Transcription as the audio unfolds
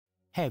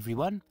Hey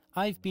everyone,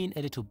 I've been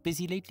a little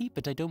busy lately,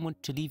 but I don't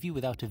want to leave you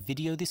without a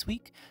video this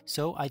week,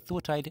 so I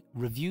thought I'd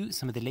review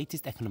some of the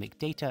latest economic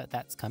data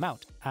that's come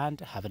out and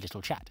have a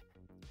little chat.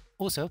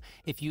 Also,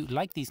 if you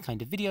like these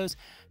kind of videos,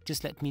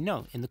 just let me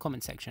know in the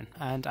comment section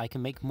and I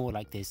can make more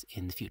like this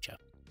in the future.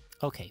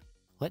 Okay,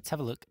 let's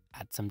have a look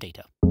at some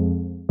data.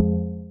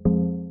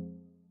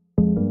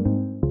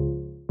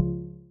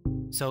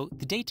 So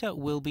the data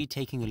we'll be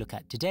taking a look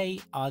at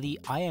today are the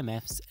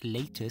IMF's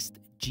latest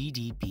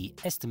GDP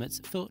estimates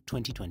for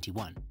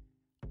 2021.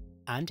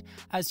 And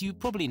as you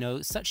probably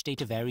know, such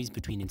data varies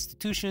between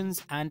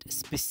institutions and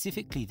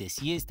specifically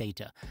this year's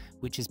data,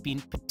 which has been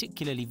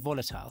particularly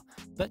volatile,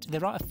 but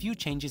there are a few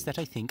changes that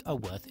I think are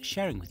worth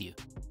sharing with you.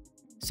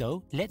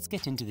 So let's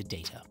get into the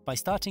data by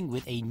starting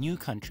with a new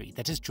country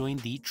that has joined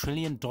the $1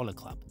 trillion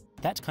club.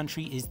 That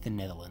country is the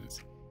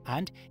Netherlands.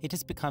 And it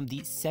has become the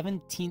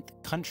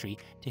 17th country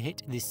to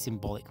hit this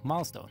symbolic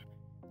milestone.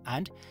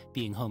 And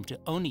being home to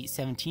only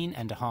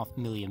 17.5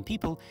 million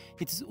people,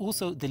 it is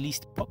also the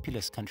least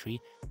populous country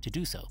to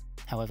do so.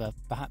 However,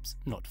 perhaps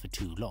not for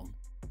too long.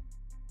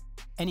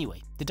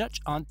 Anyway, the Dutch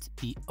aren't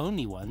the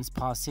only ones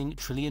passing $1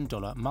 trillion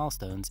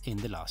milestones in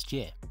the last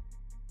year.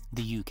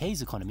 The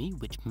UK's economy,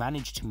 which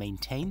managed to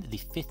maintain the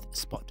 5th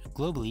spot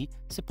globally,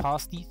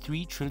 surpassed the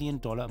 $3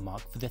 trillion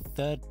mark for the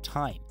 3rd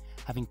time,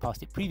 having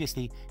passed it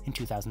previously in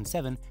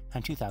 2007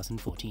 and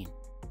 2014.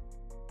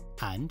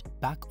 And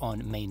back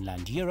on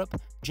mainland Europe,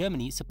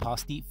 Germany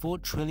surpassed the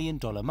 $4 trillion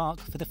mark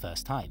for the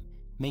first time,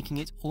 making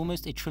it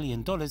almost $1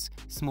 trillion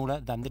smaller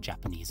than the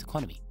Japanese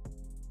economy.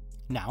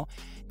 Now,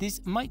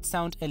 this might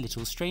sound a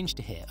little strange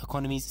to hear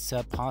economies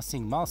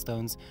surpassing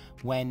milestones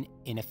when,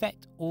 in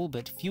effect, all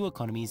but few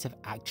economies have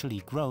actually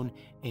grown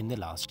in the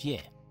last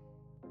year.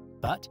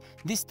 But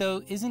this,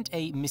 though, isn't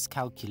a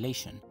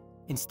miscalculation.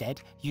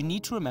 Instead, you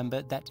need to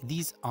remember that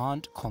these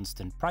aren't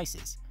constant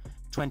prices.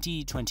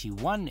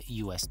 2021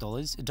 US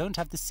dollars don't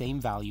have the same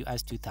value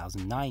as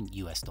 2009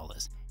 US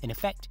dollars. In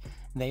effect,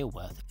 they are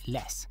worth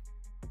less.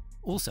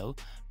 Also,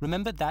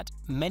 remember that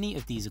many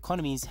of these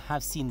economies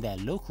have seen their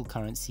local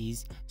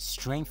currencies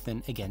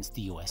strengthen against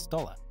the US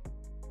dollar.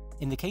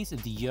 In the case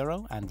of the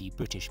euro and the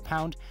British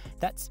pound,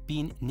 that's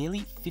been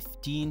nearly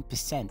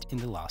 15% in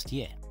the last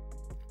year.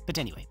 But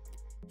anyway,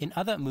 in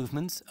other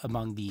movements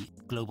among the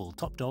global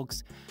top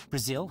dogs,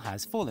 Brazil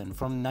has fallen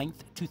from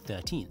 9th to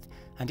 13th,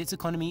 and its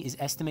economy is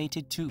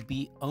estimated to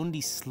be only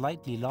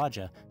slightly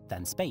larger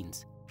than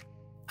Spain's.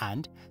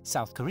 And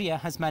South Korea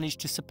has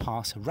managed to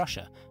surpass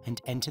Russia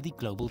and enter the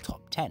global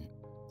top 10,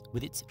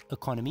 with its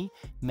economy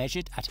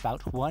measured at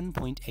about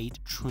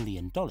 $1.8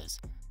 trillion,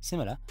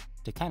 similar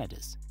to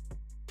Canada's.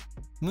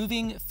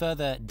 Moving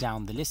further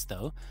down the list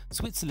though,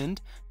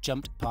 Switzerland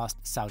jumped past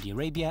Saudi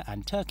Arabia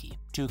and Turkey,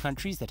 two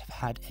countries that have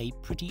had a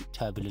pretty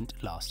turbulent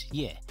last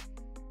year.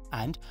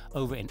 And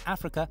over in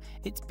Africa,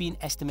 it's been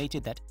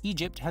estimated that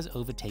Egypt has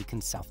overtaken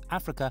South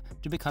Africa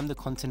to become the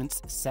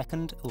continent's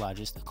second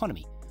largest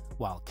economy,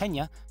 while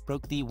Kenya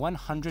broke the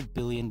 $100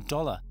 billion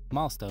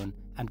milestone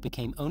and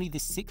became only the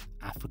 6th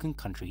African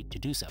country to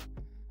do so,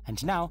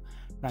 and now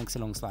ranks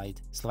alongside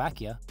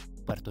Slovakia,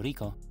 Puerto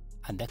Rico,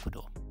 and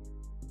Ecuador.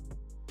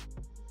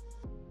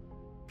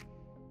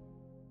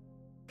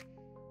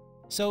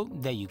 So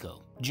there you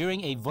go.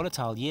 During a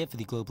volatile year for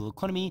the global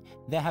economy,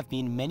 there have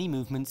been many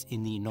movements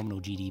in the nominal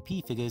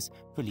GDP figures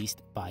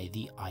released by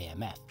the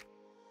IMF.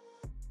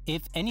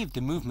 If any of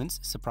the movements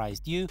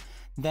surprised you,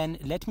 then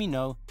let me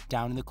know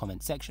down in the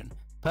comment section.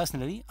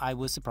 Personally, I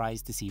was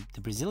surprised to see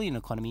the Brazilian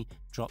economy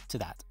drop to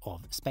that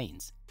of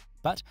Spain's.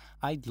 But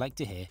I'd like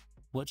to hear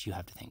what you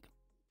have to think.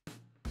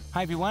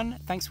 Hi everyone,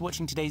 thanks for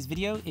watching today's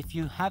video. If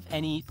you have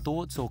any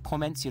thoughts or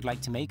comments you'd like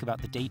to make about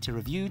the data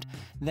reviewed,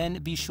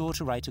 then be sure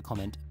to write a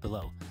comment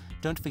below.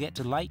 Don't forget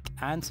to like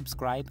and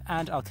subscribe,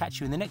 and I'll catch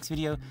you in the next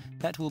video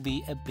that will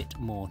be a bit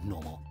more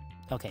normal.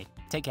 Okay,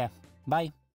 take care. Bye.